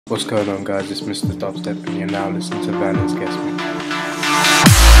What's going on, guys? It's Mr. Dubstep, and you're now listening to Vanna's Guest Mix.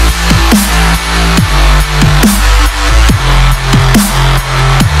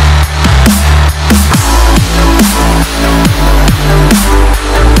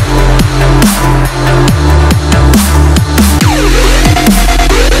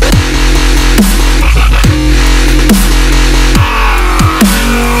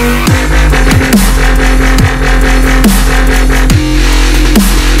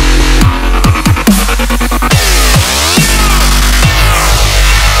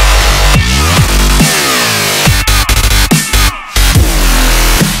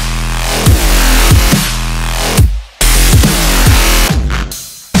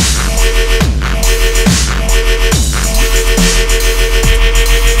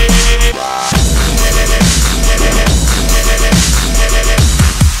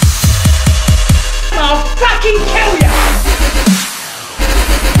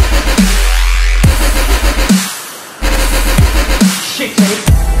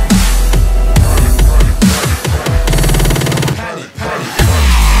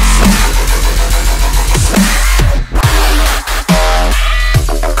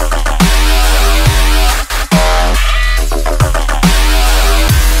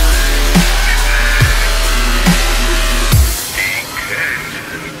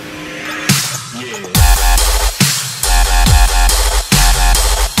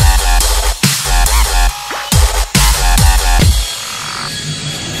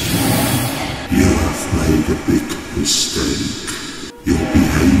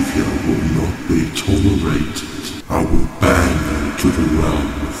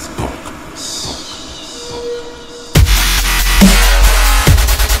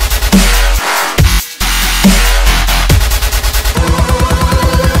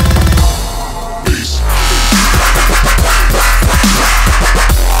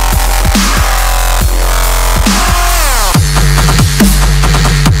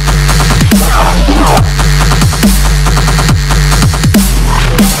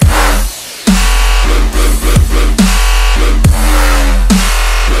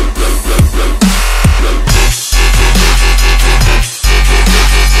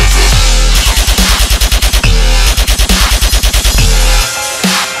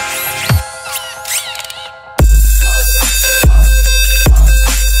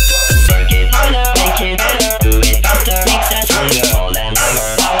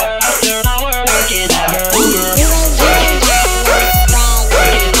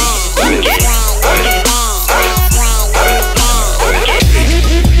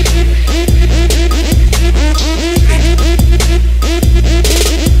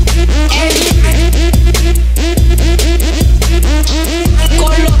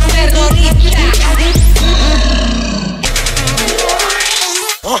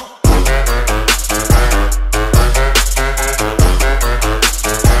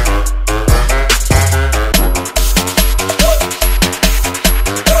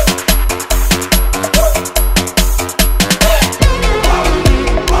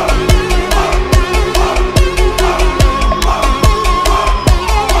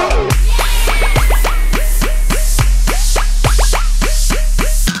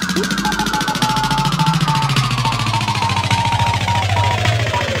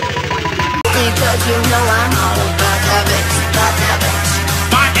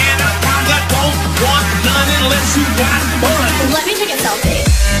 Let me take a selfie.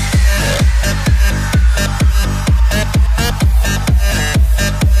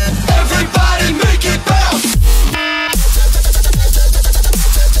 Everybody make it bounce.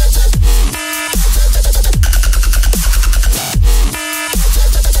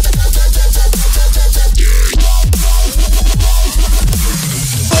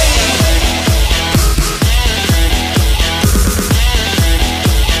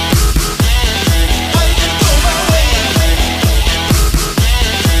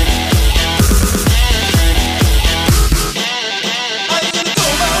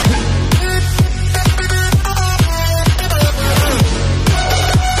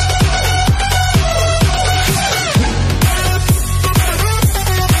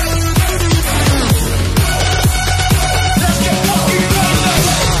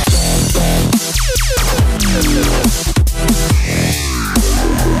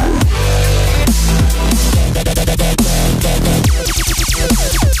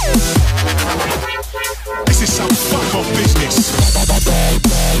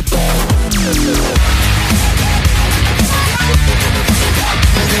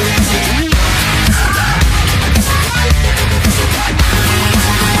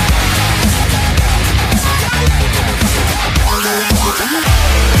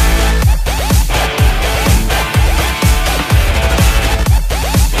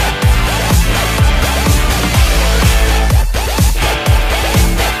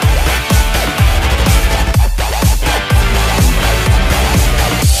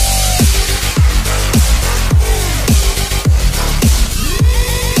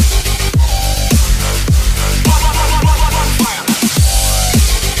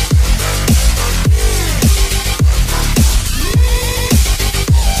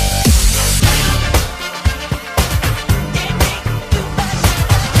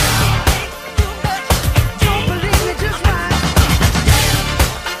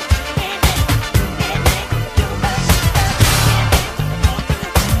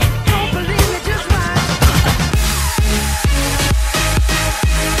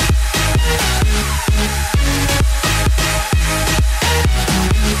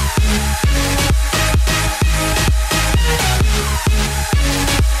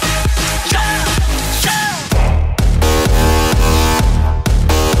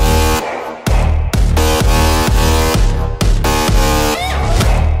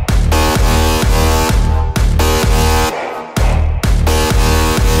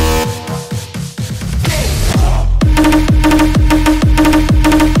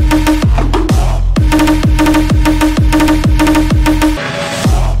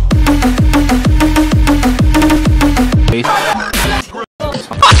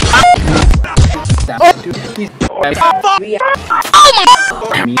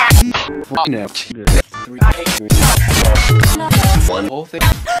 One whole thing.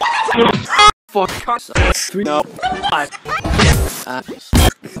 Fuck. 3. No. 5.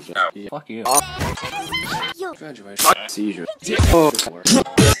 Fuck you. Graduation. Seizure. Oh.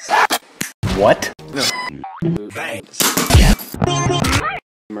 What? No.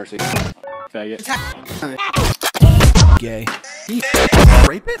 Mercy. Faggot. Gay.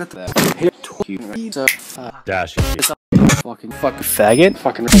 Rape it? Hit you. Dash. Fucking faggot.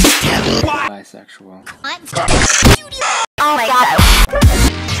 Fucking bisexual. Oh my god.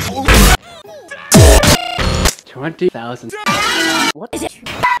 20,000. What is it?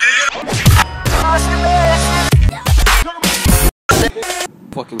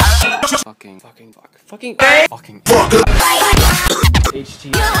 Fucking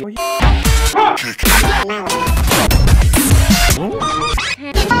HT.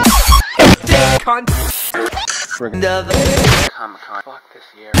 Friggin' Comic-Con. Fuck this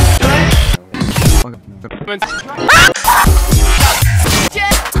year. One more time.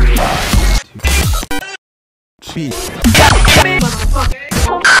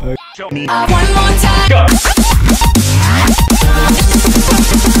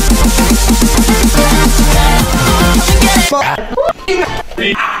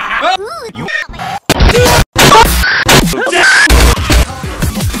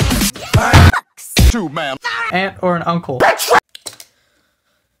 Aunt or an uncle?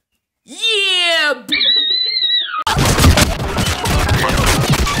 Yeah.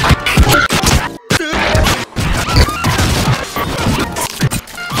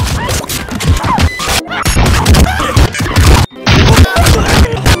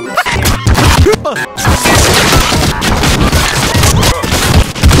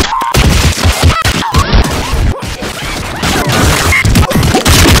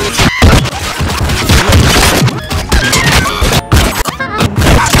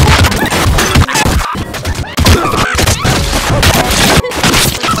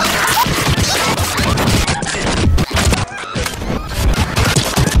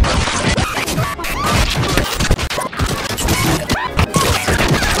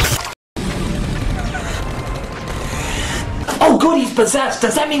 Oh good, he's possessed.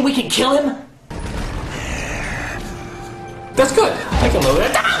 Does that mean we can kill him? That's good. I can load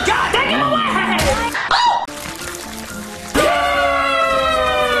it. Oh god, take it away!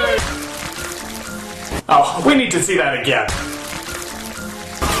 Oh, we need to see that again.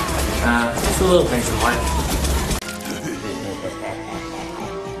 Just the little things in life.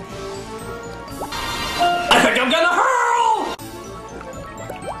 I think I'm gonna hurl!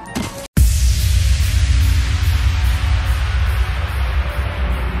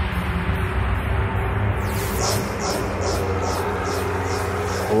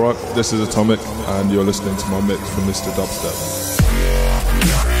 Alright, this is Atomic, and you're listening to my mix from Mr. Dubstep.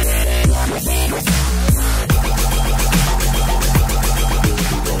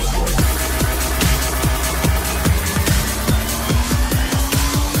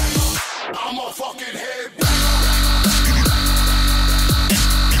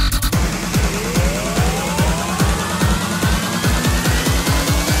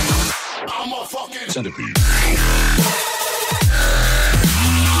 Centipede.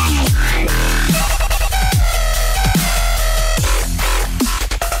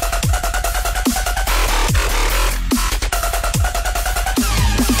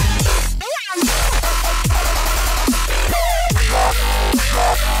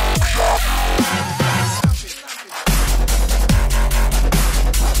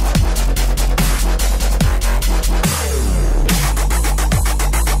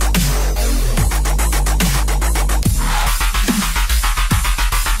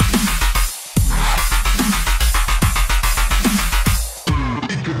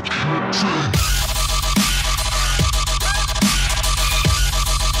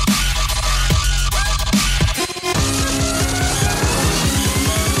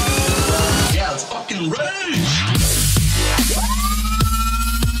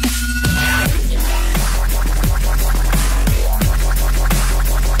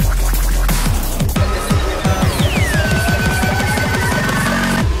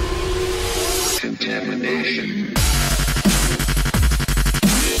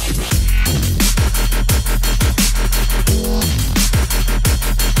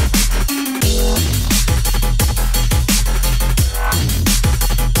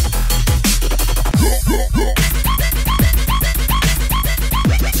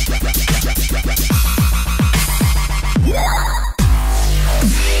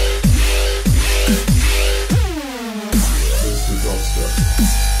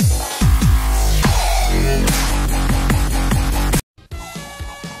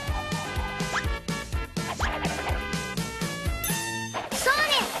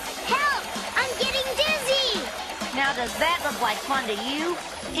 to you?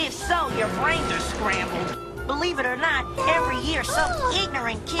 If so, your brains are scrambled. Believe it or not, every year some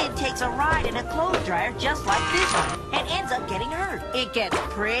ignorant kid takes a ride in a clothes dryer just like this one and ends up getting hurt. It gets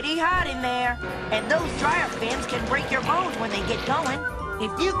pretty hot in there, and those dryer fins can break your bones when they get going.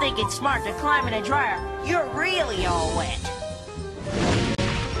 If you think it's smart to climb in a dryer, you're really all wet.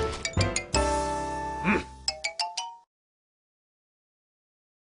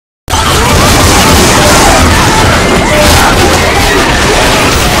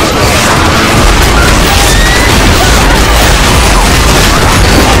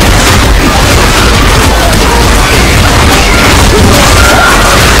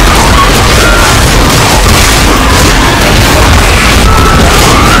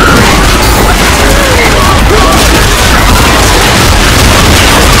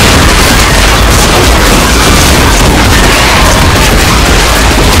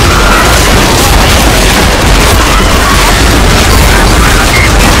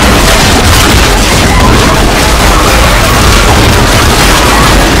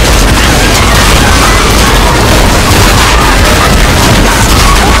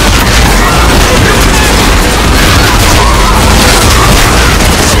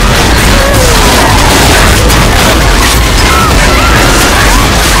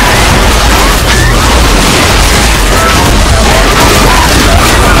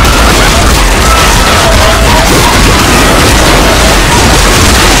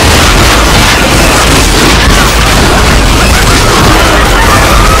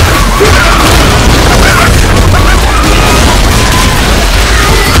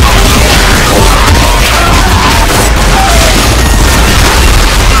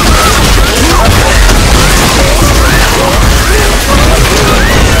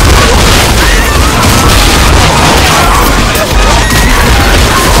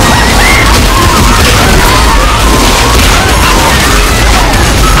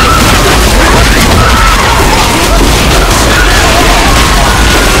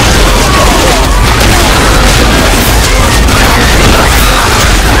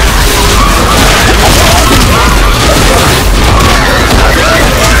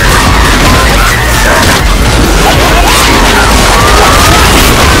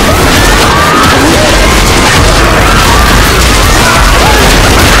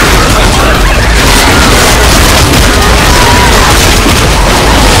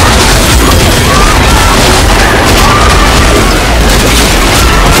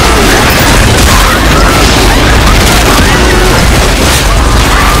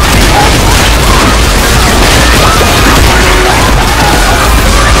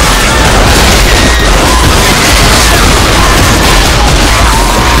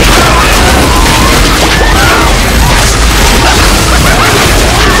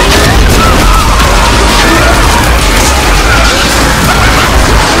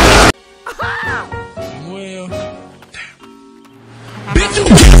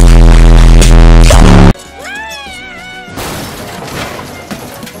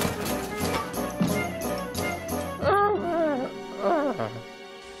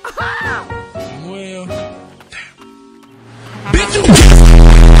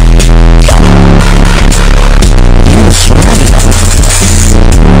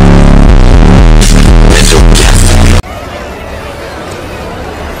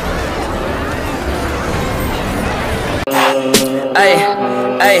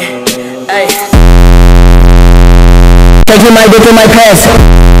 Taking my dick in my pants.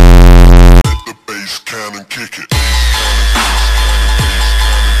 Let the bass cannon kick it.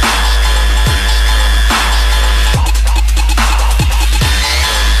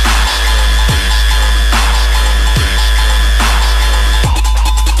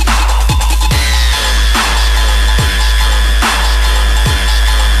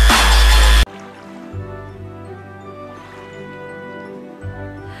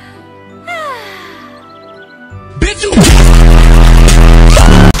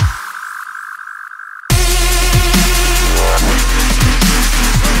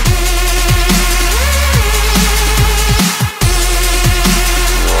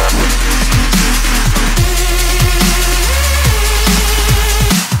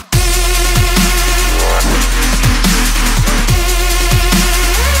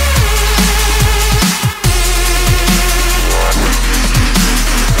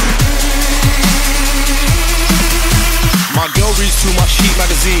 To my sheet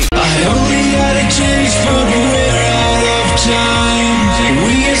magazine. I only gotta change, but we're out of time.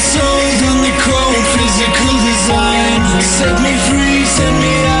 We are sold on the cold physical design. Set me free, send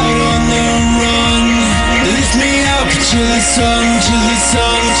me out on the run. Lift me up to the sun, to the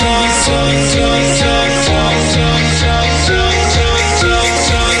sun, sun, sun, sun, sun, sun, sun, sun, sun, sun.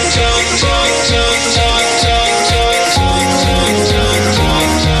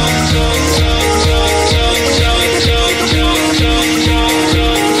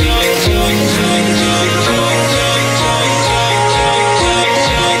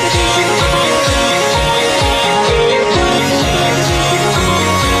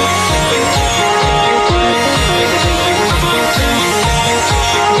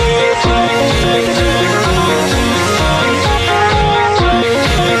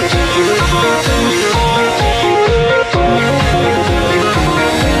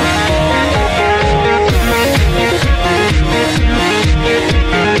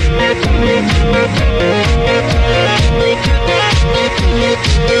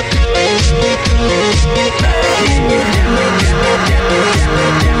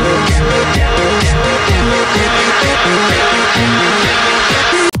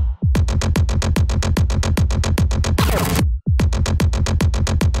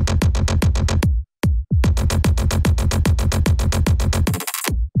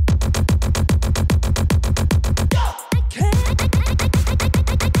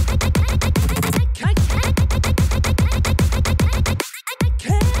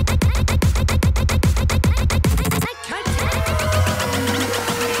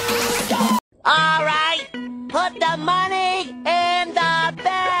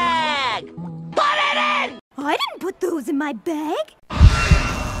 my bag?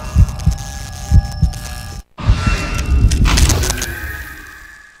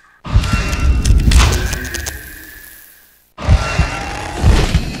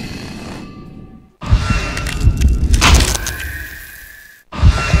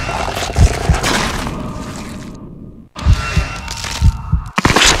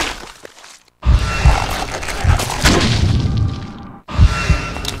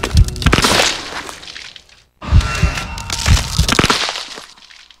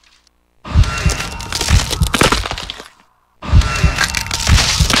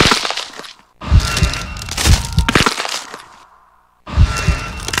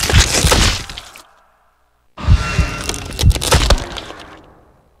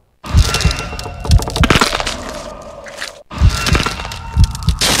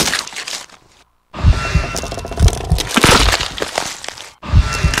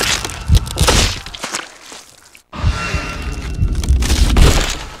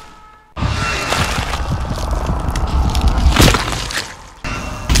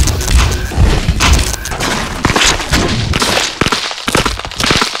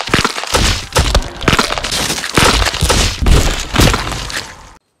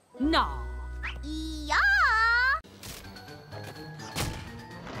 No. Yeah.